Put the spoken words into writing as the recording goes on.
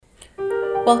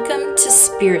Welcome to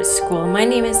Spirit School. My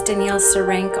name is Danielle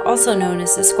Sarenk, also known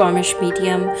as the Squamish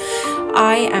Medium.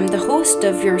 I am the host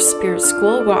of your Spirit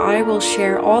School, where I will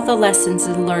share all the lessons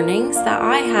and learnings that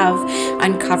I have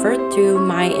uncovered through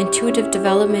my intuitive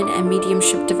development and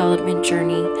mediumship development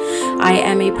journey. I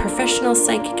am a professional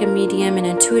psychic and medium, an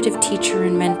intuitive teacher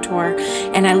and mentor,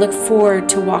 and I look forward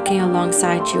to walking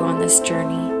alongside you on this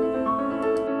journey.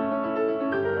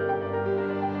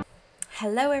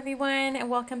 Hello, everyone,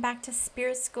 and welcome back to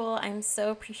Spirit School. I'm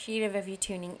so appreciative of you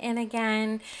tuning in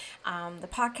again. The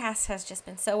podcast has just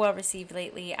been so well received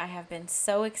lately. I have been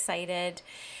so excited.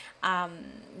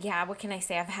 What can I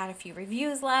say? I've had a few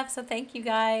reviews left, so thank you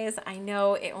guys. I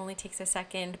know it only takes a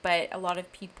second, but a lot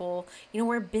of people,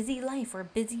 we're a busy life. We're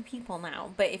busy people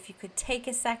now. But if you could take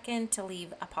a second to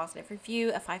leave a positive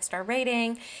review, a 5-star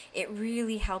rating, it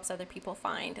really helps other people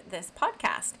find this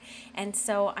podcast. And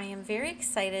so I am very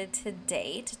excited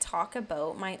today to talk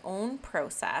about my own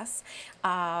process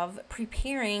of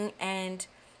preparing and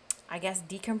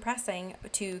decompressing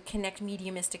to connect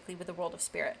mediumistically with the world of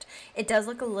spirit. It does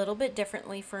look a little bit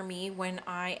differently for me when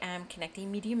I am connecting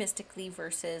mediumistically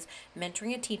versus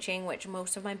mentoring and teaching, which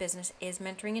most of my business is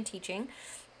mentoring and teaching.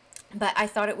 But I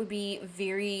thought it would be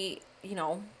very,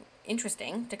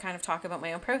 interesting to kind of talk about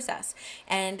my own process.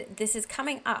 And this is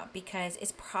coming up because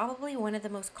it's probably one of the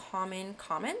most common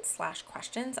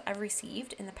comments/questions I've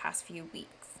received in the past few weeks.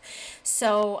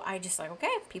 So I just okay,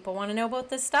 people want to know about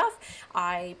this stuff.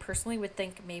 I personally would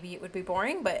think maybe it would be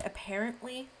boring, but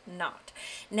apparently not.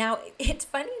 Now, it's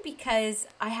funny because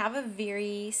I have a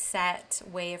very set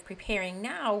way of preparing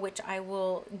now, which I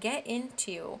will get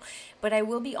into, but I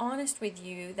will be honest with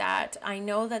you that I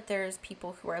know that there's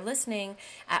people who are listening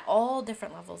at all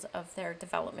different levels of their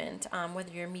development,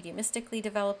 whether you're mediumistically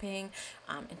developing,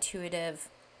 intuitive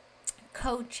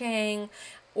coaching,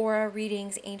 aura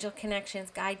readings, angel connections,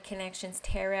 guide connections,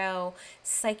 tarot,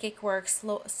 psychic work,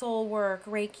 soul work,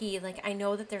 Reiki. I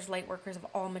know that there's light workers of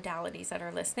all modalities that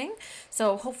are listening.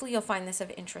 So hopefully you'll find this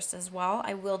of interest as well.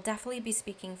 I will definitely be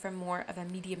speaking from more of a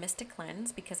mediumistic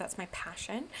lens because that's my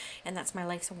passion and that's my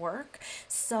life's work.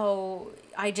 So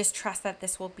I just trust that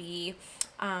this will be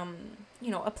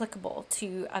applicable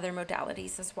to other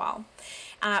modalities as well.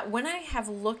 When I have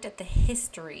looked at the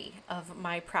history of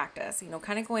my practice,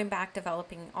 kind of going back,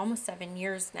 developing almost 7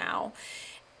 years now,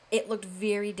 it looked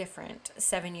very different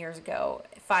 7 years ago,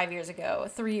 5 years ago,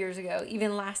 3 years ago,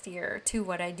 even last year to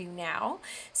what I do now.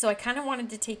 So I kind of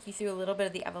wanted to take you through a little bit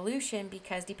of the evolution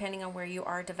because depending on where you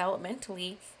are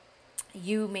developmentally,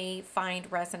 you may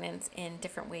find resonance in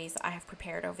different ways I have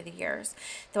prepared over the years.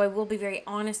 Though I will be very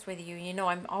honest with you.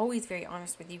 I'm always very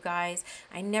honest with you guys.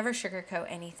 I never sugarcoat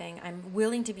anything. I'm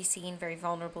willing to be seen very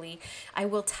vulnerably. I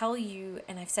will tell you,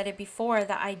 and I've said it before,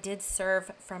 that I did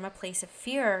serve from a place of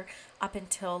fear up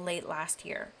until late last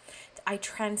year. I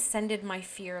transcended my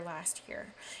fear last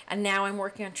year. And now I'm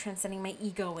working on transcending my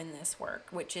ego in this work,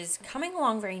 which is coming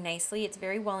along very nicely. It's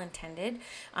very well intended,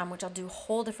 which I'll do a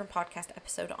whole different podcast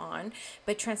episode on.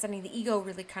 But transcending the ego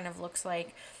really kind of looks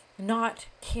like not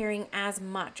caring as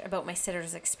much about my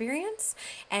sitter's experience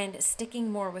and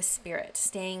sticking more with spirit,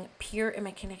 staying pure in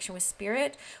my connection with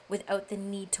spirit without the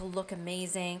need to look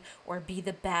amazing or be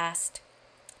the best.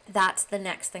 That's the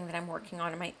next thing that I'm working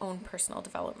on in my own personal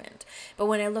development. But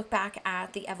when I look back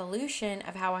at the evolution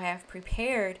of how I have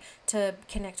prepared to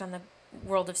connect on the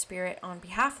world of spirit on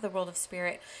behalf of the world of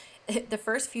spirit, the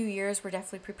first few years were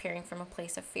definitely preparing from a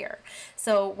place of fear.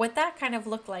 So what that kind of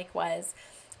looked like was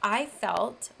I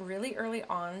felt really early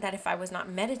on that if I was not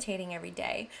meditating every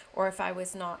day or if I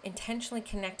was not intentionally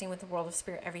connecting with the world of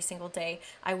spirit every single day,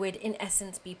 I would in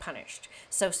essence be punished.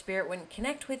 So spirit wouldn't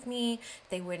connect with me.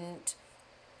 They wouldn't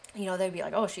they'd be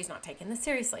like, oh, she's not taking this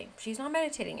seriously. She's not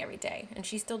meditating every day and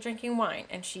she's still drinking wine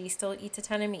and she still eats a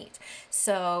ton of meat.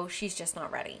 So she's just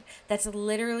not ready. That's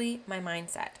literally my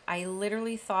mindset. I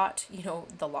literally thought,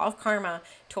 the law of karma,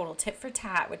 total tit for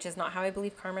tat, which is not how I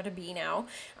believe karma to be now,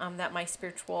 that my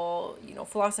spiritual,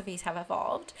 philosophies have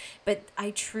evolved. But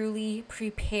I truly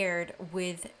prepared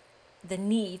with the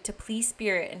need to please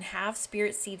spirit and have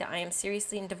spirit see that I am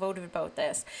seriously and devoted about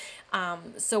this.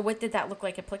 So what did that look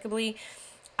like applicably?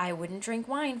 I wouldn't drink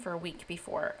wine for a week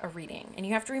before a reading. And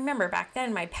you have to remember, back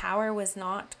then, my power was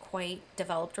not quite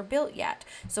developed or built yet.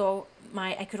 So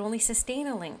I could only sustain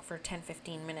a link for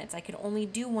 10-15 minutes. I could only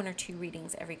do 1 or 2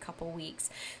 readings every couple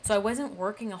weeks. So I wasn't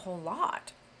working a whole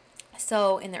lot.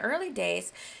 So in the early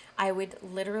days, I would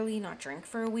literally not drink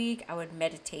for a week. I would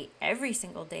meditate every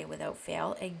single day without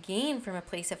fail, again from a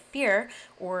place of fear,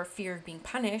 or fear of being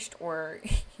punished, or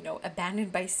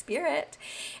abandoned by spirit.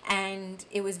 And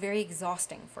it was very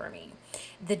exhausting for me.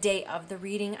 The day of the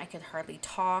reading, I could hardly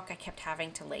talk. I kept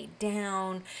having to lay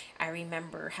down. I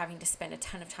remember having to spend a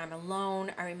ton of time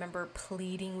alone. I remember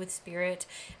pleading with spirit.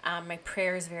 My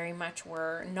prayers very much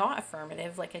were not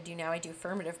affirmative like I do now. I do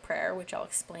affirmative prayer, which I'll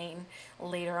explain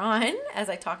later on as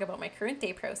I talk about my current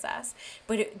day process.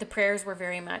 But the prayers were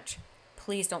very much,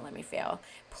 please don't let me fail.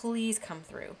 Please come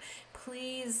through.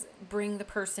 Please bring the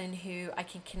person who I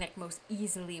can connect most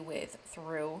easily with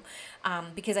through,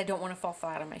 because I don't want to fall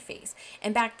flat on my face.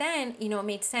 And back then, it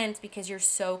made sense because you're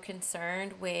so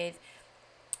concerned with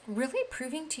really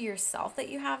proving to yourself that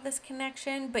you have this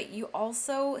connection, but you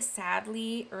also,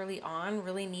 sadly, early on,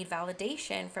 really need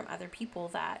validation from other people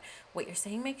that what you're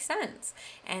saying makes sense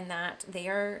and that they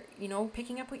are,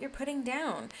 picking up what you're putting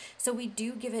down. So we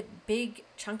do give a big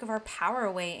chunk of our power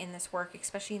away in this work,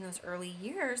 especially in those early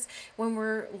years when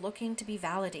we're looking to be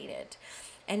validated.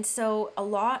 And so a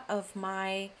lot of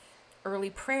my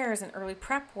early prayers and early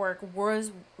prep work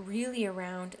was really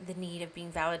around the need of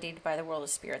being validated by the world of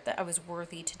spirit, that I was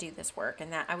worthy to do this work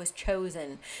and that I was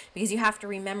chosen. Because you have to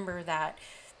remember that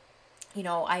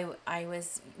I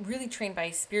was really trained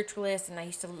by spiritualists, and I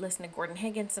used to listen to Gordon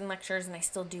Higginson lectures, and I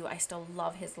still do. I still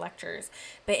love his lectures.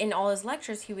 But in all his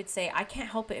lectures, he would say, I can't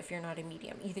help it if you're not a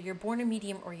medium. Either you're born a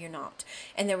medium or you're not.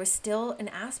 And there was still an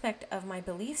aspect of my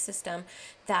belief system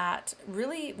that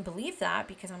really believed that,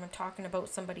 because I'm talking about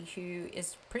somebody who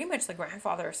is pretty much the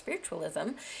grandfather of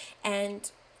spiritualism. And,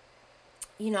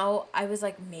 I was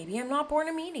like, maybe I'm not born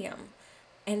a medium.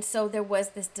 And so there was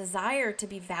this desire to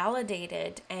be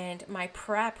validated, and my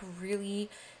prep really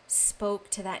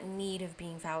spoke to that need of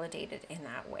being validated in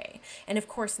that way. And of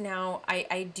course, now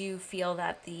I do feel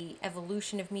that the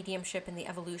evolution of mediumship and the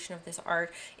evolution of this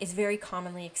art is very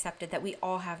commonly accepted, that we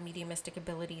all have mediumistic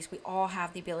abilities. We all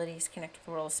have the abilities to connect with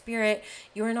the world of spirit.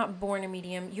 You are not born a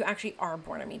medium. You actually are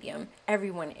born a medium.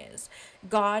 Everyone is.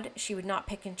 God, she would not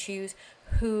pick and choose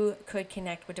who could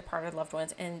connect with departed loved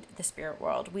ones in the spirit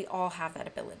world. We all have that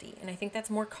ability. And I think that's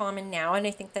more common now. And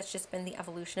I think that's just been the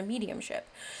evolution of mediumship.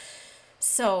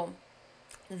 So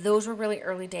those were really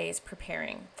early days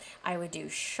preparing. I would do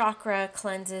chakra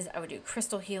cleanses. I would do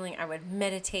crystal healing. I would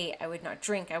meditate. I would not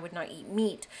drink. I would not eat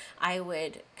meat. I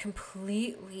would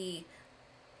completely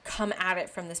come at it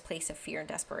from this place of fear and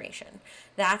desperation.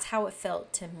 That's how it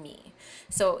felt to me.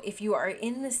 So if you are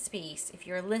in this space, if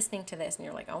you're listening to this and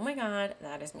you're like, oh my God,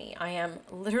 that is me. I am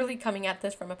literally coming at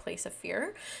this from a place of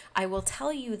fear. I will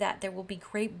tell you that there will be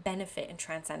great benefit in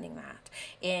transcending that,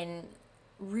 in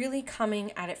really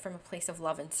coming at it from a place of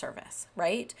love and service,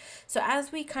 right? So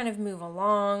as we kind of move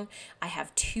along, I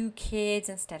have 2 kids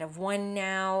instead of 1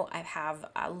 now. I have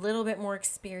a little bit more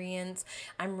experience.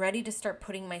 I'm ready to start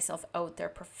putting myself out there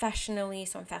professionally.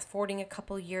 So I'm fast forwarding a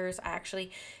couple years. I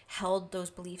actually held those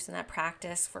beliefs in that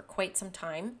practice for quite some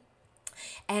time.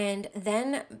 And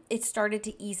then it started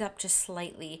to ease up just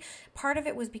slightly. Part of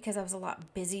it was because I was a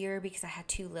lot busier because I had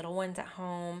 2 little ones at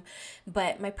home.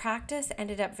 But my practice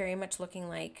ended up very much looking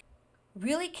like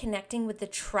really connecting with the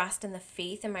trust and the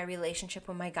faith in my relationship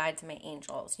with my guides and my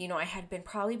angels. I had been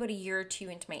probably about a year or 2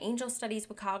 into my angel studies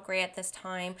with Kyle Gray at this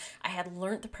time. I had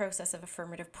learned the process of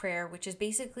affirmative prayer, which is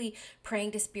basically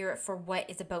praying to spirit for what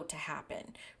is about to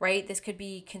happen, right? This could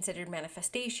be considered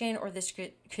manifestation, or this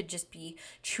could just be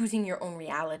choosing your own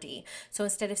reality. So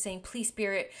instead of saying, please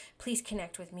spirit, please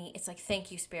connect with me, it's like,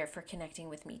 thank you spirit for connecting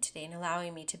with me today and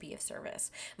allowing me to be of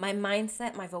service. My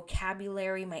mindset, my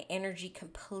vocabulary, my energy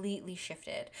completely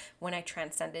shifted when I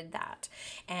transcended that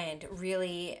and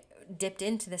really dipped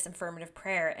into this affirmative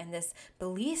prayer and this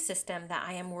belief system that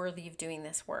I am worthy of doing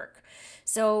this work.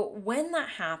 So when that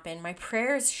happened, my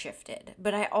prayers shifted,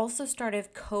 but I also started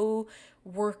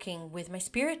working with my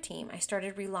spirit team. I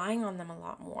started relying on them a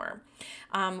lot more,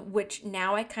 which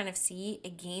now I kind of see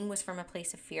again was from a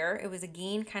place of fear. It was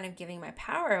again kind of giving my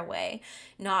power away,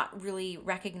 not really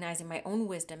recognizing my own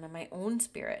wisdom and my own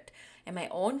spirit and my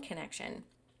own connection.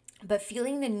 But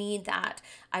feeling the need that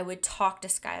I would talk to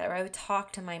Skylar, I would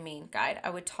talk to my main guide, I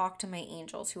would talk to my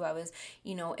angels who I was,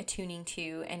 attuning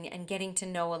to and getting to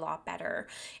know a lot better.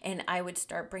 And I would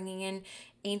start bringing in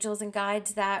angels and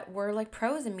guides that were like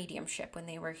pros in mediumship when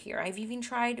they were here. I've even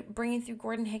tried bringing through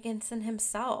Gordon Higginson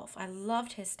himself. I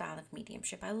loved his style of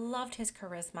mediumship. I loved his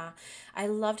charisma. I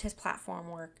loved his platform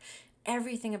work.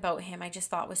 everything about him I just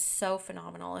thought was so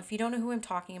phenomenal. If you don't know who I'm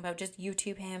talking about, just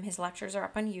YouTube him. His lectures are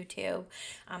up on YouTube.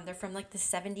 They're from like the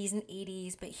 70s and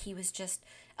 80s, but he was just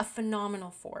a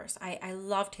phenomenal force. I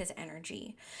loved his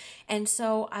energy. And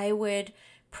so I would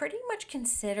pretty much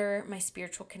consider my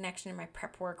spiritual connection and my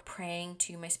prep work praying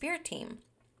to my spirit team.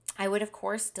 I would, of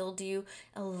course, still do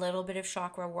a little bit of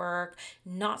chakra work,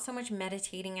 not so much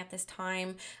meditating at this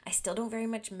time. I still don't very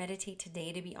much meditate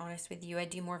today, to be honest with you. I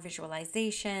do more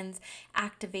visualizations,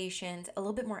 activations, a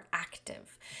little bit more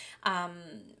active.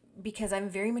 Because I'm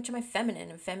very much in my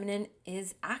feminine, and feminine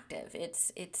is active.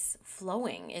 It's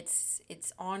flowing. It's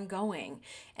ongoing.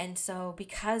 And so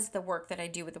because the work that I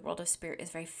do with the world of spirit is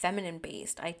very feminine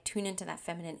based, I tune into that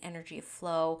feminine energy of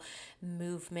flow,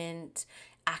 movement,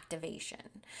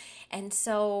 activation. And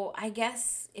so I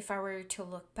guess if I were to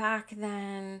look back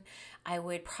then, I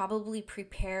would probably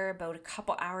prepare about a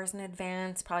couple hours in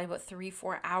advance, probably about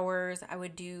 3-4 hours. I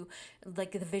would do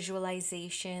like the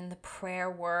visualization, the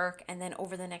prayer work, and then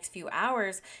over the next few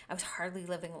hours, I was hardly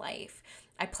living life.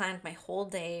 I planned my whole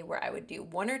day where I would do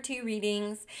 1 or 2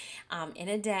 readings in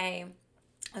a day.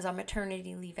 I was on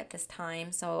maternity leave at this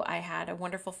time, so I had a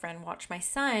wonderful friend watch my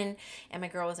son, and my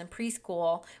girl was in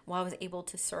preschool while I was able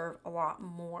to serve a lot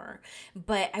more.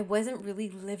 But I wasn't really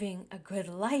living a good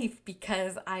life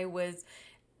because I was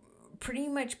pretty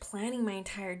much planning my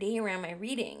entire day around my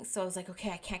readings. So I was like, okay,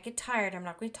 I can't get tired. I'm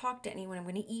not going to talk to anyone. I'm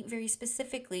going to eat very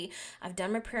specifically. I've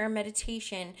done my prayer and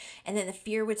meditation. And then the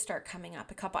fear would start coming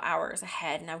up a couple hours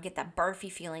ahead. And I would get that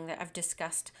barfy feeling that I've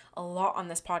discussed a lot on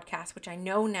this podcast, which I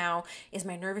know now is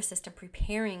my nervous system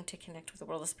preparing to connect with the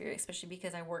world of spirit, especially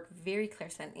because I work very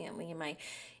clairsentiently in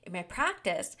my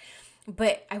practice.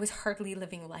 But I was hardly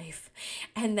living life.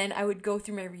 And then I would go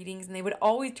through my readings and they would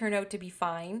always turn out to be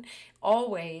fine,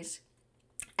 always.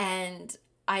 And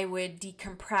I would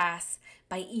decompress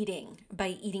by eating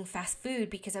fast food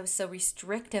because I was so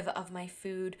restrictive of my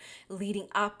food leading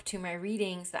up to my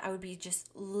readings that I would be just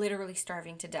literally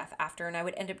starving to death after. And I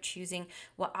would end up choosing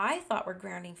what I thought were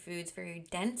grounding foods, very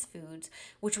dense foods,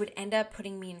 which would end up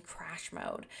putting me in crash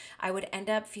mode. I would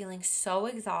end up feeling so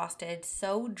exhausted,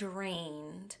 so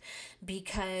drained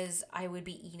because I would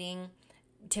be eating.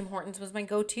 Tim Hortons was my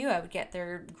go-to. I would get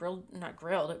their not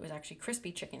grilled, it was actually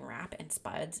crispy chicken wrap and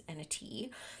spuds and a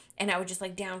tea. And I would just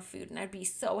like down food and I'd be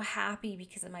so happy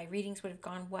because my readings would have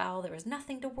gone well. There was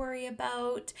nothing to worry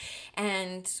about.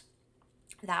 And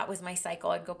that was my cycle.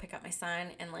 I'd go pick up my son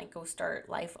and like go start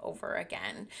life over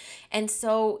again. And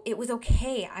so it was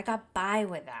okay. I got by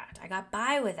with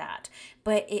that.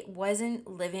 But it wasn't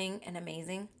living an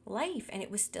amazing life. And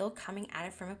it was still coming at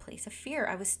it from a place of fear.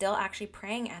 I was still actually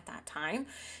praying at that time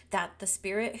that the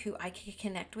spirit who I could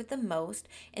connect with the most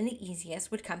and the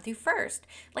easiest would come through first.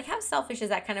 Like, how selfish is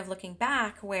that, kind of looking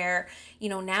back, where,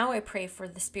 now I pray for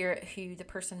the spirit who the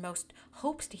person most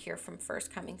hopes to hear from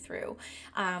first coming through,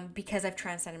 because I've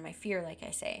transcended my fear, like I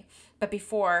say. But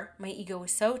before, my ego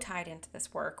was so tied into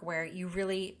this work where you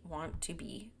really want to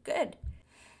be good.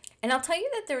 And I'll tell you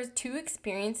that there was 2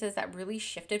 experiences that really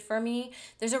shifted for me.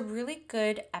 There's a really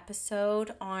good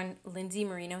episode on Lindsay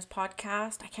Marino's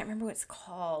podcast. I can't remember what it's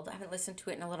called. I haven't listened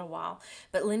to it in a little while.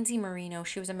 But Lindsay Marino,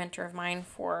 she was a mentor of mine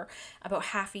for about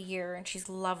half a year, and she's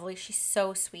lovely. She's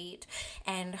so sweet.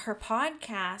 And her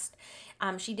podcast,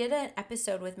 she did an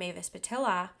episode with Mavis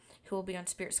Patilla, who will be on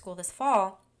Spirit School this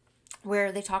fall,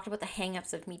 where they talked about the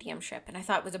hang-ups of mediumship. And I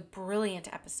thought it was a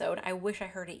brilliant episode. I wish I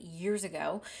heard it years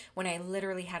ago when I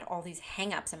literally had all these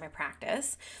hang-ups in my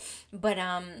practice. But,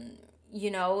 I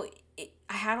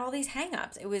had all these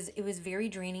hang-ups. It was very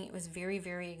draining. It was very,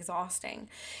 very exhausting.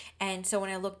 And so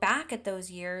when I look back at those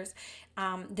years,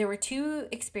 there were 2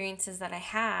 experiences that I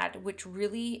had, which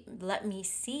really let me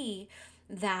see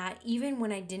that even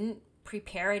when I didn't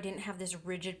prepare, I didn't have this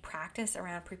rigid practice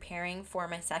around preparing for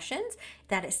my sessions,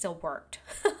 that it still worked.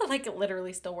 Like, it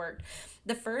literally still worked.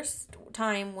 The first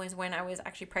time was when I was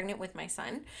actually pregnant with my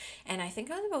son, and I think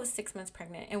I was about 6 months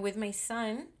pregnant. And with my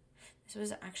son, this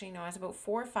was actually, no, I was about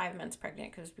 4 or 5 months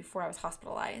pregnant, because before I was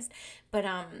hospitalized. But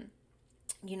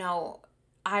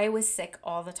I was sick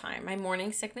all the time. My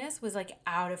morning sickness was like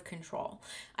out of control.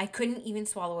 I couldn't even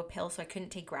swallow a pill, so I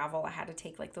couldn't take Gravol. I had to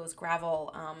take like those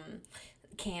Gravol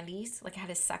candies. Like, I had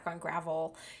to suck on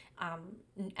Gravol,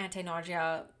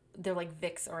 anti-nausea. They're like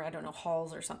Vicks, or I don't know,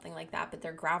 Halls or something like that, but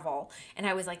they're Gravol. And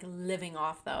I was like living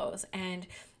off those. And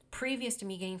previous to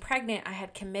me getting pregnant, I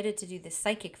had committed to do this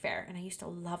psychic fair. And I used to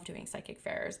love doing psychic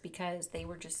fairs because they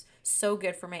were just so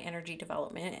good for my energy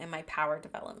development and my power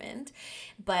development.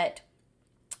 But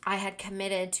I had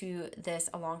committed to this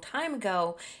a long time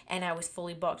ago, and I was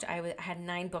fully booked. I had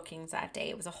 9 bookings that day.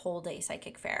 It was a whole day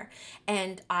psychic fair,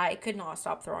 and I could not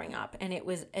stop throwing up. And it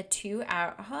was a 2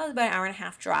 hour, about an hour and a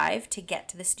half drive to get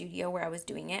to the studio where I was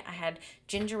doing it. I had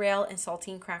ginger ale and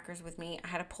saltine crackers with me. I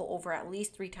had to pull over at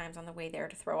least 3 times on the way there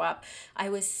to throw up. I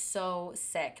was so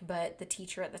sick, but the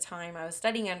teacher at the time I was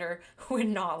studying under would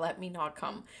not let me not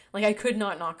come. Like, I could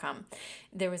not come.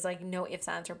 There was like no ifs,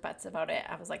 ands, or buts about it.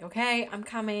 I was like, okay, I'm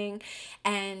coming.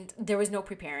 And there was no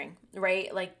preparing,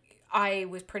 right? Like, I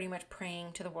was pretty much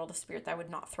praying to the world of spirit that I would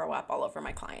not throw up all over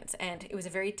my clients. And it was a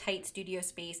very tight studio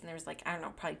space, and there was like, I don't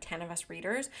know, probably 10 of us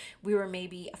readers. We were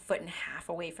maybe a foot and a half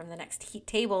away from the next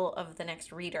table of the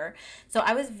next reader. So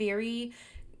I was very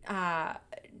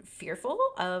fearful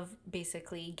of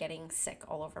basically getting sick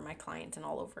all over my clients and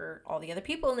all over all the other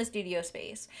people in the studio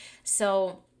space.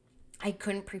 So I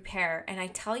couldn't prepare. And I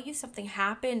tell you, something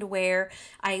happened where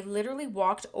I literally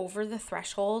walked over the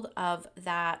threshold of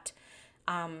that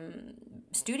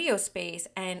studio space,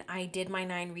 and I did my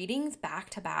 9 readings back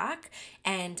to back,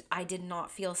 and I did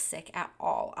not feel sick at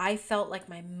all. I felt like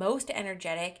my most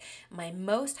energetic, my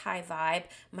most high vibe,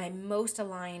 my most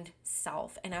aligned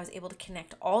self, and I was able to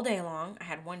connect all day long. I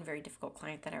had one very difficult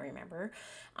client that I remember,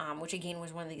 which again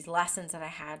was one of these lessons that I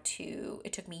had to,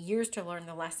 it took me years to learn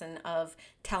the lesson of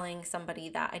telling somebody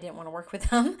that I didn't want to work with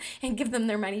them and give them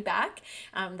their money back.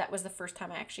 That was the first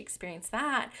time I actually experienced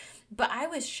that. But I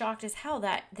was shocked as hell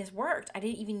that this worked. I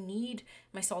didn't even need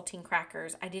my saltine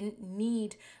crackers. I didn't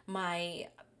need my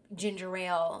ginger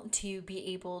ale to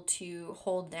be able to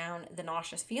hold down the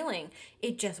nauseous feeling.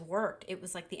 It just worked. It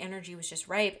was like the energy was just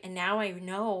ripe. And now I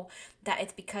know that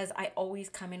it's because I always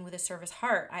come in with a service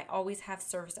heart. I always have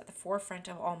service at the forefront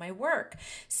of all my work.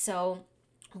 So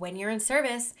when you're in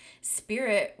service,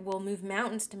 spirit will move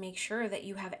mountains to make sure that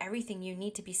you have everything you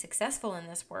need to be successful in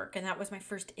this work. And that was my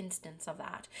first instance of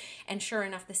that. And sure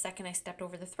enough, the second I stepped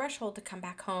over the threshold to come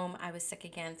back home, I was sick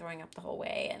again, throwing up the whole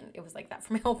way. And it was like that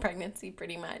for my whole pregnancy,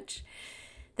 pretty much.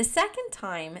 The second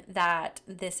time that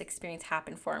this experience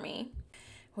happened for me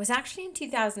was actually in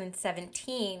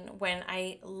 2017, when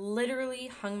I literally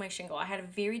hung my shingle. I had a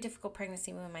very difficult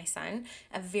pregnancy with my son,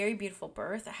 a very beautiful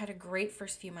birth. I had a great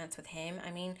first few months with him. I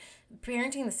mean,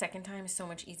 parenting the second time is so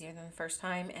much easier than the first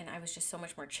time, and I was just so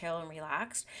much more chill and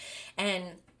relaxed.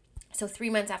 And so 3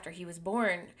 months after he was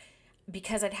born,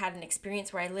 because I'd had an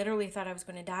experience where I literally thought I was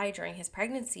going to die during his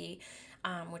pregnancy,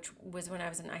 which was when I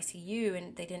was in ICU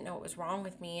and they didn't know what was wrong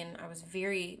with me, and I was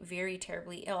very, very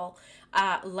terribly ill.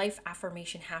 Life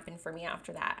affirmation happened for me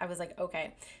after that. I was like,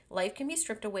 okay, life can be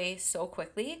stripped away so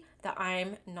quickly that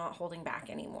I'm not holding back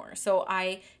anymore. So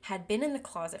I had been in the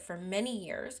closet for many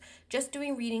years, just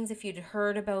doing readings. If you'd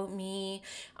heard about me,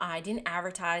 I didn't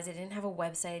advertise. I didn't have a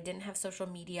website. I didn't have social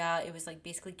media. It was like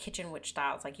basically kitchen witch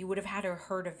styles. Like, you would have had to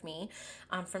heard of me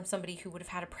from somebody who would have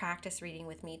had a practice reading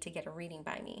with me to get a reading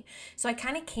by me. So I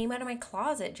kind of came out of my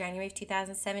closet January of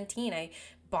 2017. I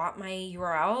bought my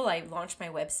URL. I launched my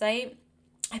website.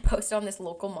 I posted on this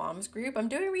local moms group, I'm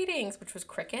doing readings, which was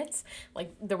crickets.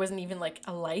 Like, there wasn't even like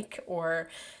a like or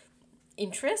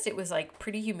interest. It was like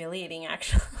pretty humiliating,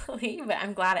 actually, but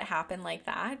I'm glad it happened like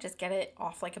that. Just get it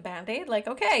off like a band-aid. Like,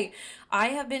 okay, I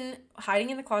have been hiding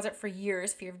in the closet for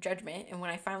years, fear of judgment, and when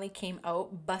I finally came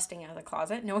out, busting out of the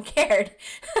closet, no one cared.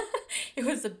 It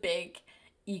was a big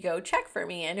ego check for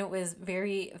me, and it was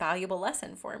very valuable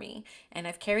lesson for me, and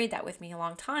I've carried that with me a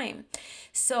long time.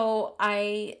 So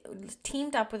I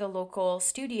teamed up with a local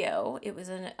studio. It was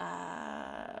an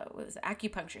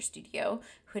acupuncture studio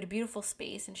who had a beautiful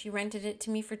space, and she rented it to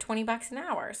me for $20 an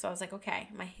hour. So I was like, okay,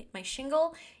 my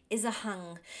shingle is a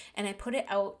hung, and I put it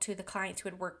out to the clients who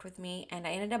had worked with me, and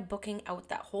I ended up booking out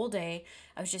that whole day.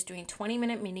 I was just doing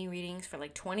 20-minute mini readings for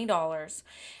like $20,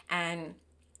 and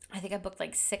I think I booked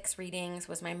like 6 readings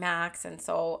was my max. And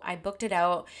so I booked it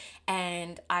out,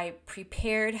 and I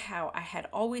prepared how I had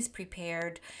always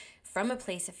prepared, from a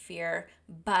place of fear.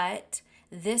 But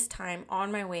this time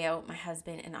on my way out, my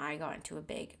husband and I got into a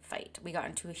big fight. We got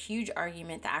into a huge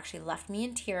argument that actually left me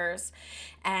in tears.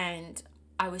 And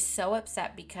I was so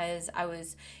upset because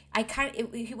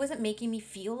he wasn't making me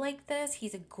feel like this.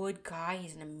 He's a good guy.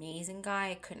 He's an amazing guy.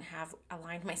 I couldn't have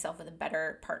aligned myself with a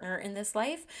better partner in this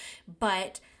life.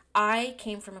 But I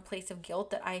came from a place of guilt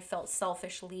that I felt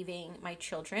selfish leaving my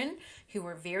children, who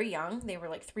were very young. They were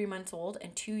like 3 months old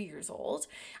and 2 years old,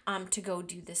 to go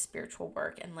do this spiritual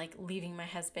work, and like leaving my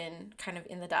husband kind of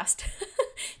in the dust,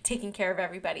 taking care of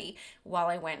everybody while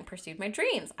I went and pursued my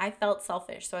dreams. I felt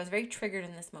selfish. So I was very triggered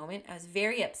in this moment. I was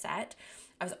very upset.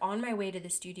 I was on my way to the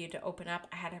studio to open up.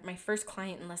 I had my first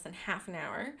client in less than half an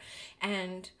hour,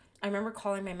 and I remember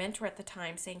calling my mentor at the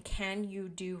time saying, "Can you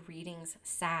do readings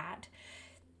sad?"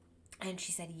 And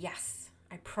she said, "Yes.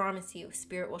 I promise you,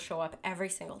 spirit will show up every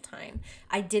single time."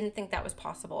 I didn't think that was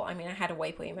possible. I mean, I had to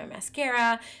wipe away my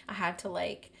mascara. I had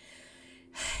to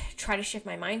try to shift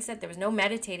my mindset. There was no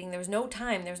meditating. There was no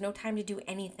time. There was no time to do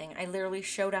anything. I literally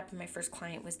showed up and my first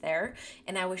client was there.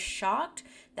 And I was shocked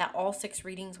that all 6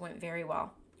 readings went very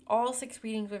well. All 6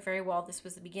 readings went very well. This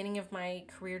was the beginning of my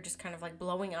career just kind of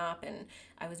blowing up, and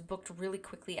I was booked really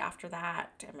quickly after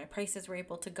that, and my prices were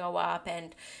able to go up,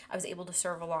 and I was able to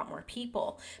serve a lot more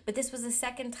people. But this was the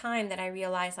second time that I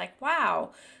realized,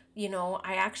 wow,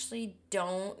 I actually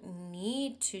don't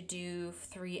need to do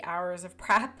 3 hours of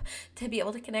prep to be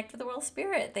able to connect with the world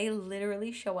spirit. They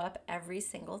literally show up every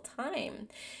single time.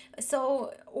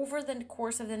 So over the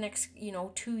course of the next,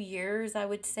 2 years, I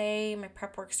would say my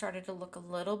prep work started to look a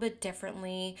little bit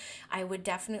differently. I would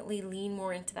definitely lean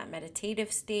more into that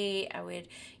meditative state. I would,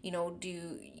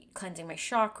 do cleansing my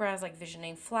chakras, like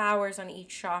visioning flowers on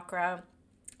each chakra.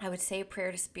 I would say a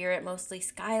prayer to spirit, mostly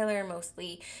Skylar,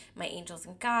 mostly my angels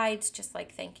and guides, just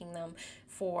thanking them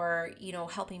for,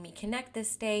 helping me connect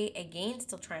this day. Again,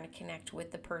 still trying to connect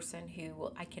with the person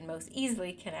who I can most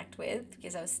easily connect with,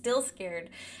 because I was still scared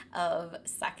of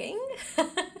sucking.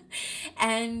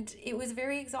 And it was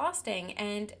very exhausting.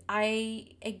 And I,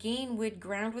 again, would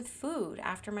ground with food.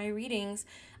 After my readings,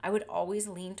 I would always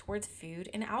lean towards food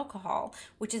and alcohol,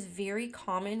 which is very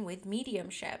common with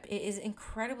mediumship. It is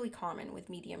incredibly common with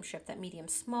mediumship that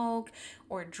mediums smoke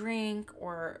or drink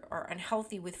or are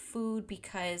unhealthy with food,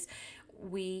 because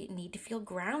we need to feel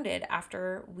grounded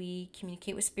after we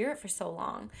communicate with spirit for so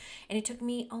long. And it took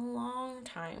me a long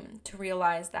time to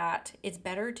realize that it's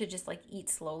better to just eat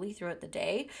slowly throughout the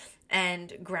day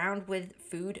and ground with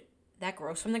food that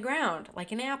grows from the ground,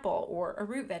 like an apple or a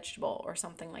root vegetable or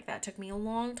something like that. It took me a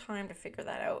long time to figure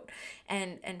that out.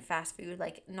 And fast food,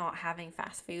 not having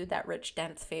fast food, that rich,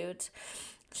 dense foods.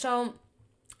 So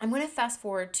I'm going to fast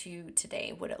forward to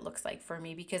today, what it looks like for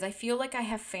me, because I feel like I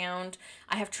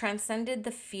have transcended the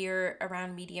fear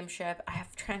around mediumship. I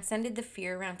have transcended the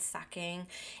fear around sucking.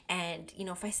 And,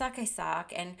 if I suck, I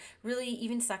suck. And really,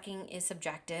 even sucking is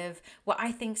subjective. What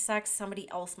I think sucks, somebody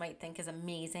else might think is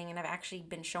amazing. And I've actually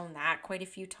been shown that quite a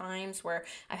few times, where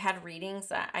I've had readings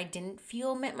that I didn't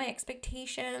feel met my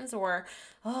expectations,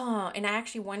 and I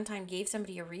actually one time gave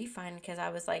somebody a refund because I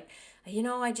was like,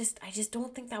 I just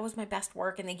don't think that was my best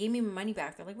work. And they gave me my money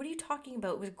back. They're like, "What are you talking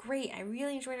about? It was great. I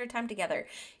really enjoyed our time together."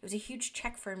 It was a huge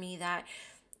check for me that,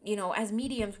 as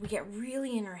mediums, we get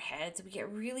really in our heads. We get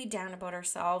really down about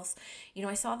ourselves.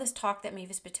 I saw this talk that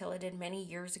Mavis Batilla did many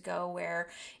years ago where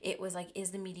it was like, is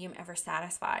the medium ever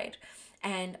satisfied?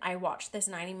 And I watched this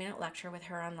 90-minute lecture with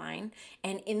her online.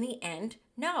 And in the end,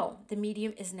 no, the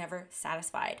medium is never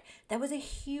satisfied. That was a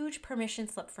huge permission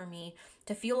slip for me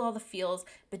to feel all the feels,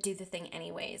 but do the thing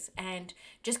anyways. And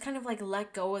just kind of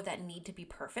let go of that need to be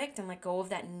perfect, and let go of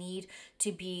that need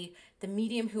to be the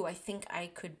medium who I think I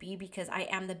could be, because I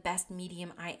am the best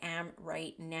medium I am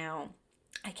right now.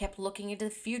 I kept looking into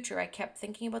the future. I kept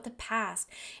thinking about the past.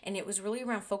 And it was really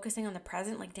around focusing on the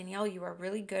present. Like, Danielle, you are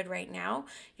really good right now.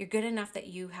 You're good enough that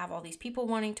you have all these people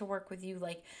wanting to work with you.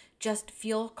 Just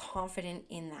feel confident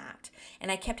in that. And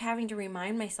I kept having to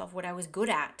remind myself what I was good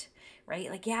at,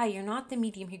 right? Yeah, you're not the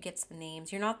medium who gets the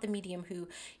names. You're not the medium who,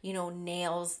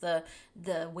 nails the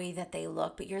way that they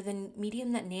look, but you're the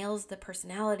medium that nails the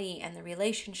personality and the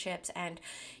relationships and,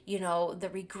 the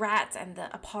regrets and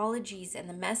the apologies and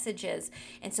the messages.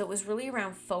 And so it was really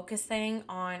around focusing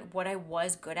on what I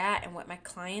was good at and what my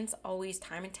clients always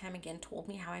time and time again told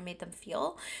me how I made them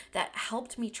feel, that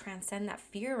helped me transcend that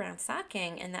fear around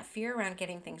sucking and that fear around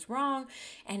getting things wrong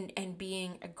and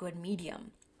being a good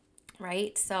medium.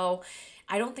 Right? So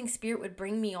I don't think spirit would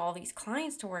bring me all these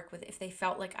clients to work with if they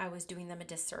felt like I was doing them a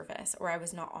disservice or I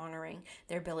was not honoring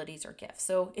their abilities or gifts.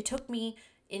 So it took me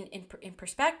in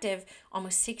perspective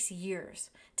almost 6 years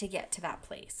to get to that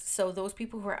place. So those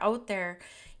people who are out there,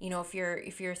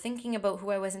 if you're thinking about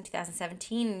who I was in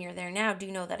 2017 and you're there now, do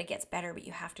know that it gets better, but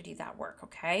you have to do that work,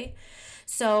 okay?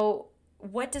 So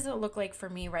what does it look like for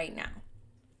me right now?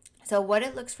 So what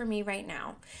it looks for me right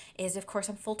now is, of course,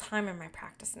 I'm full-time in my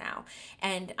practice now.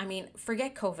 And I mean,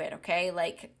 forget COVID, okay?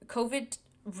 COVID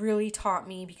really taught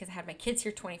me, because I had my kids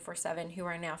here 24/7 who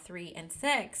are now 3 and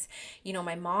 6.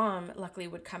 My mom luckily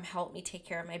would come help me take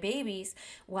care of my babies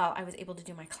while I was able to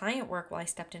do my client work while I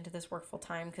stepped into this work full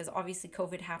time, because obviously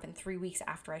COVID happened 3 weeks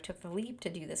after I took the leap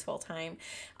to do this full time.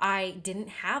 I didn't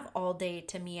have all day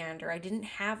to meander. I didn't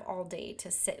have all day to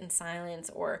sit in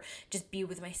silence or just be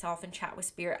with myself and chat with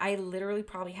spirit. I literally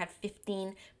probably had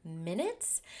 15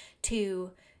 minutes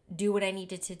to do what I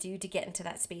needed to do to get into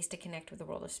that space to connect with the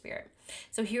world of spirit.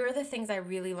 So here are the things I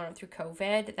really learned through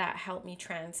COVID that helped me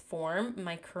transform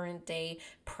my current day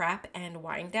prep and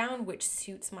wind down, which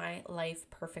suits my life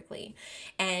perfectly.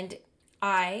 And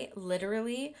I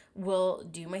literally will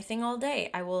do my thing all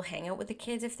day. I will hang out with the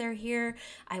kids if they're here.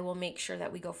 I will make sure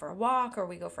that we go for a walk or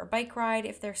we go for a bike ride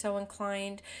if they're so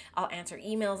inclined. I'll answer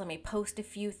emails. I may post a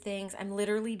few things. I'm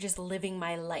literally just living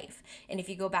my life. And if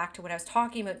you go back to what I was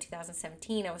talking about,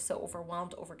 2017, I was so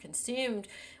overwhelmed, overconsumed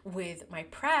with my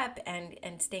prep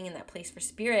and staying in that place for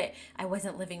spirit. I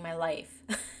wasn't living my life.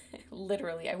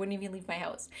 Literally, I wouldn't even leave my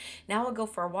house. Now I'll go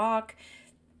for a walk.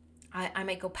 I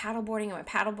might go paddleboarding. I went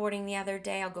paddleboarding the other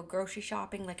day. I'll go grocery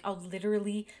shopping. Like, I'll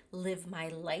literally live my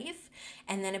life.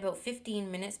 And then about 15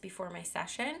 minutes before my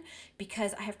session,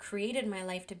 because I have created my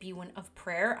life to be one of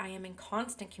prayer, I am in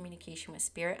constant communication with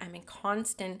spirit. I'm in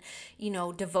constant,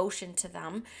 devotion to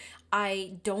them.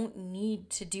 I don't need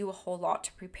to do a whole lot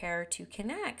to prepare to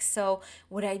connect. So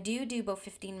what I do about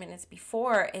 15 minutes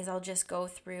before is I'll just go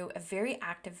through a very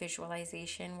active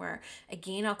visualization where,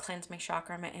 again, I'll cleanse my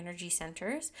chakra, my energy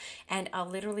centers, and I'll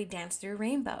literally dance through a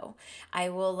rainbow. I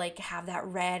will have that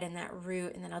red and that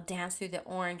root, and then I'll dance through the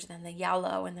orange, then the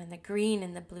yellow, and then the green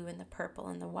and the blue and the purple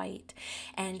and the white.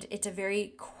 And it's a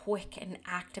very quick and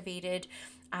activated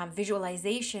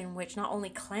visualization, which not only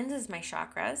cleanses my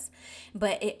chakras,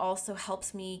 but it also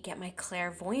helps me get my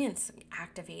clairvoyance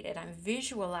activated. I'm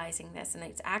visualizing this and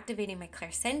it's activating my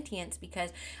clairsentience because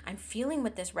I'm feeling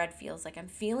what this red feels like. I'm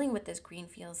feeling what this green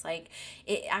feels like.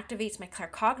 It activates my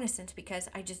claircognizance because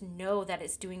I just know that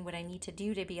it's doing what I need to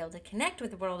do to be able to connect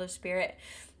with the world of spirit.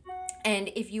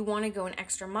 And if you want to go an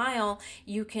extra mile,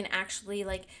 you can actually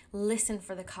listen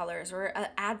for the colors or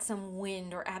add some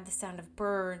wind or add the sound of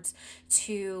birds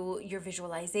to your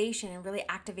visualization and really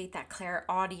activate that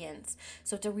clairaudience.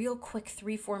 So it's a real quick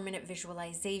 3-4 minute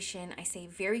visualization. I say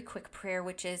very quick prayer,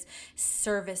 which is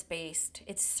service based.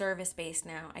 It's service based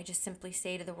now. I just simply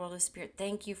say to the world of spirit,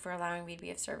 thank you for allowing me to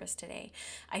be of service today.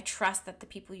 I trust that the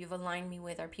people you've aligned me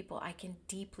with are people I can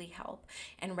deeply help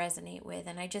and resonate with.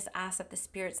 And I just ask that the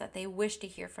spirits that they wish to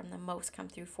hear from the most come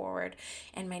through forward.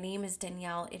 And my name is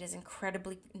Danielle. It is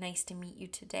incredibly nice to meet you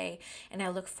today, and I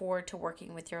look forward to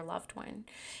working with your loved one.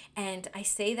 And I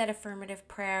say that affirmative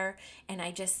prayer, and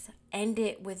I just end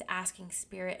it with asking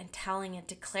spirit and telling and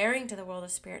declaring to the world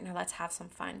of spirit, now let's have some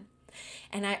fun.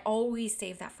 And I always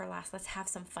save that for last. Let's have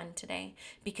some fun today,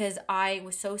 because I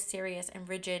was so serious and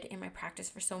rigid in my practice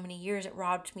for so many years. It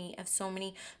robbed me of so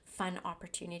many fun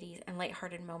opportunities and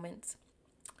lighthearted moments.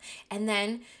 And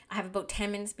then I have about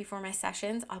 10 minutes before my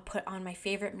sessions, I'll put on my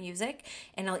favorite music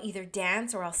and I'll either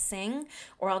dance or I'll sing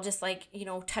or I'll just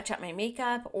touch up my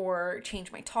makeup or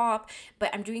change my top.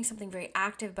 But I'm doing something very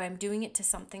active, but I'm doing it to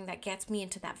something that gets me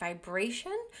into that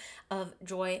vibration of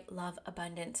joy, love,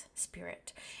 abundance,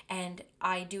 spirit. And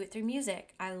I do it through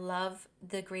music. I love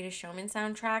the Greatest Showman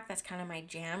soundtrack. That's kind of my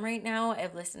jam right now.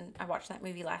 I watched that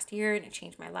movie last year and it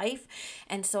changed my life.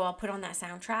 And so I'll put on that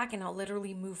soundtrack and I'll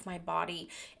literally move my body.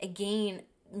 Again,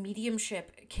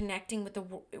 mediumship, connecting with the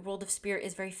world of spirit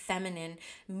is very feminine.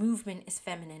 Movement is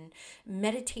feminine.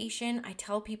 Meditation, I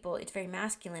tell people, it's very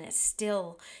masculine. It's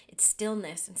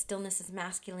stillness, and stillness is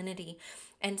masculinity.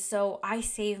 And so I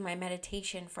save my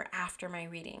meditation for after my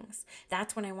readings.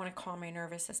 That's when I want to calm my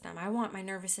nervous system. I want my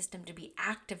nervous system to be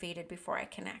activated before I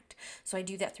connect. So I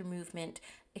do that through movement,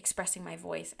 expressing my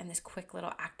voice, and this quick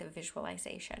little active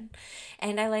visualization.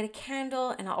 And I light a candle,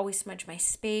 and I'll always smudge my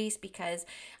space because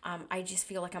I just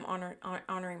feel like I'm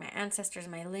honoring my ancestors,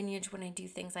 my lineage when I do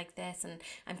things like this, and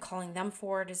I'm calling them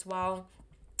forward as well.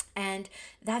 And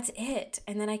that's it.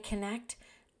 And then I connect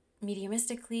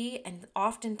mediumistically, and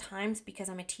oftentimes, because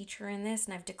I'm a teacher in this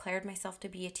and I've declared myself to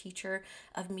be a teacher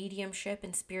of mediumship,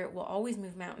 and spirit will always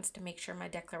move mountains to make sure my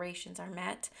declarations are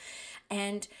met.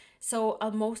 And so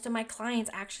most of my clients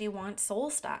actually want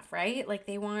soul stuff, right?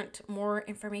 They want more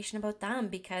information about them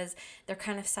because they're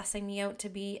kind of sussing me out to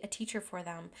be a teacher for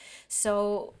them.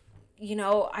 So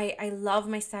I love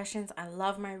my sessions. I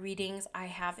love my readings. I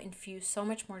have infused so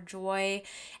much more joy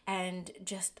and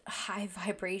just high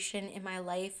vibration in my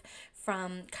life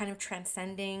from kind of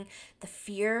transcending the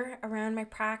fear around my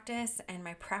practice and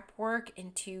my prep work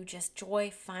into just joy,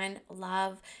 fun,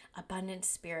 love, abundant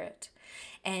spirit.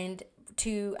 And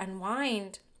to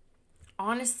unwind,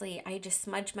 honestly, I just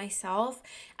smudge myself.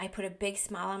 I put a big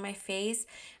smile on my face.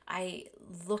 I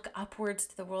look upwards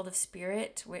to the world of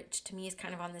spirit, which to me is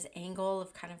kind of on this angle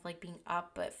of kind of being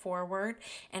up but forward.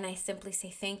 And I simply say,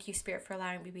 thank you, spirit, for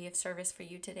allowing me to be of service for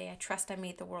you today. I trust I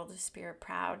made the world of spirit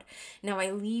proud. Now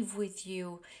I leave with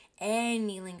you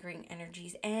any lingering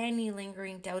energies, any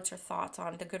lingering doubts or thoughts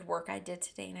on the good work I did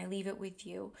today, and I leave it with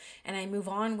you. And I move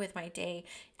on with my day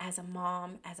as a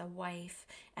mom, as a wife,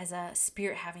 as a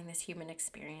spirit having this human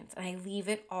experience. And I leave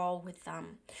it all with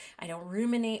them. I don't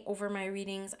ruminate over my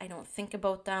readings. I don't think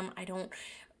about them. I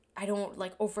don't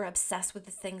like over obsess with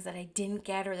the things that I didn't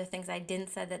get or the things I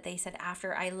didn't say that they said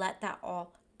after. I let that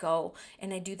all go.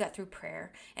 And I do that through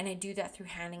prayer, and I do that through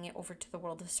handing it over to the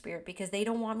world of spirit, because they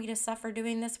don't want me to suffer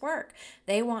doing this work.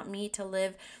 They want me to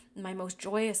live my most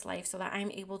joyous life so that I'm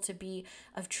able to be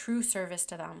of true service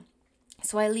to them.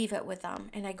 So I leave it with them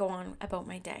and I go on about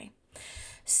my day.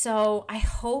 So I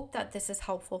hope that this is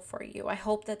helpful for you. I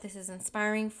hope that this is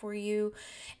inspiring for you.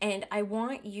 And I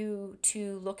want you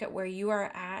to look at where you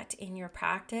are at in your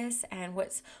practice and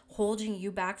what's holding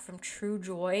you back from true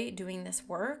joy doing this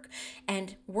work,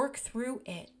 and work through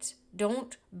it.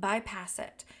 Don't bypass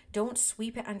it. Don't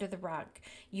sweep it under the rug.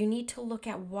 You need to look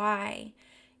at why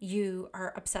you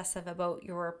are obsessive about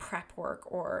your prep work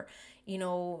or,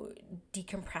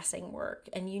 decompressing work.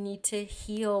 And you need to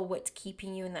heal what's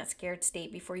keeping you in that scared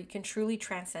state before you can truly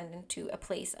transcend into a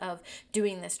place of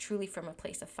doing this truly from a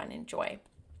place of fun and joy.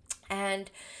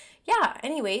 And yeah,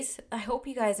 anyways, I hope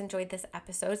you guys enjoyed this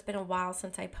episode. It's been a while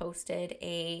since I posted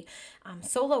a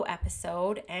solo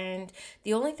episode, and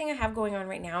the only thing I have going on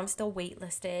right now, I'm still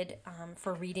waitlisted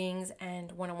for readings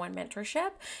and one-on-one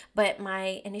mentorship, but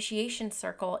my initiation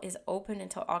circle is open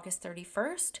until August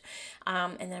 31st,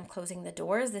 and then I'm closing the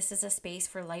doors. This is a space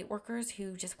for light workers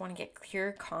who just want to get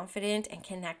clear, confident, and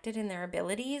connected in their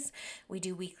abilities. We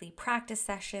do weekly practice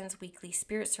sessions, weekly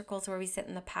spirit circles where we sit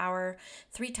in the power,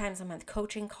 3 times a month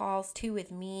coaching calls, 2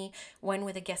 with me, 1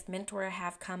 with a guest mentor I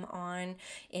have come on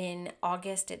in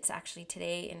August. It's actually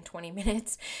today in 20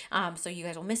 minutes. So you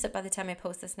guys will miss it by the time I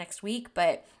post this next week.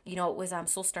 But, it was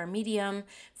Soul Star Medium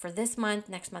for this month.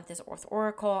 Next month is Orth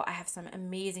Oracle. I have some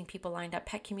amazing people lined up,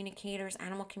 pet communicators,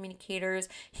 animal communicators,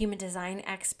 human design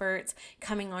experts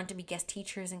coming on to be guest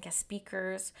teachers and guest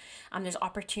speakers. There's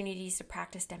opportunities to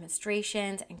practice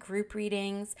demonstrations and group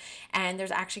readings. And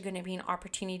there's actually going to be an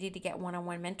opportunity to get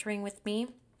one-on-one mentoring with me.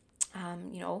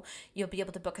 You'll be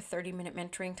able to book a 30-minute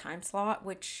mentoring time slot,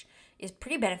 which is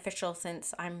pretty beneficial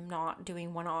since I'm not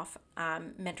doing one-off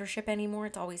mentorship anymore.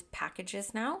 It's always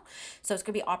packages now. So it's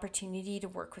going to be opportunity to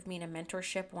work with me in a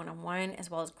mentorship one-on-one as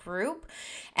well as group.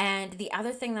 And the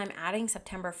other thing that I'm adding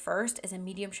September 1st is a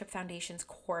Mediumship Foundations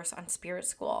course on Spirit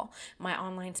School, my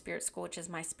online Spirit School, which is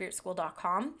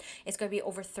myspiritschool.com. It's going to be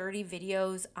over 30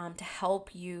 videos to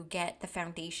help you get the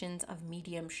foundations of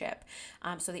mediumship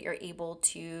so that you're able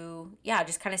to,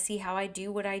 just kind of see how I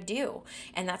do what I do.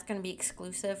 And that's going to be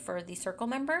exclusive for the circle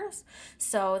members.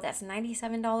 So that's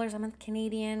 $97 a month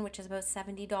Canadian, which is about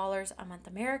 $70 a month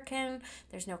American.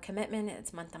 There's no commitment.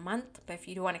 It's month to month. But if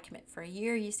you do want to commit for a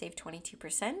year, you save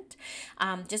 22%.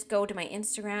 Just go to my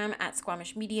Instagram at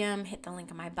Squamish Medium, hit the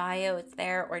link in my bio. It's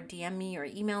there, or DM me or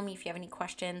email me if you have any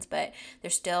questions. But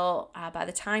there's still, by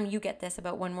the time you get this,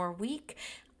 about 1 more week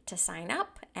to sign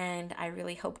up, and I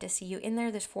really hope to see you in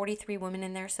there. There's 43 women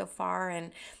in there so far,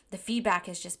 and the feedback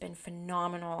has just been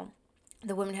phenomenal.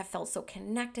 The women have felt so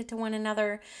connected to one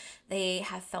another. They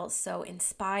have felt so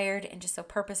inspired and just so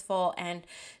purposeful, and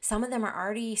some of them are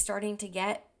already starting to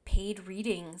get paid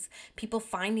readings, people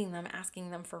finding them,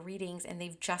 asking them for readings, and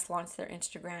they've just launched their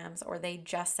Instagrams or they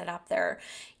just set up their,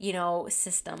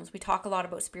 systems. We talk a lot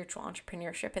about spiritual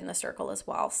entrepreneurship in the circle as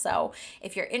well. So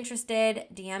if you're interested,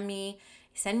 DM me,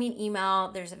 send me an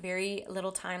email. There's a very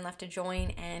little time left to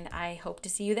join, and I hope to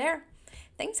see you there.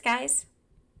 Thanks, guys.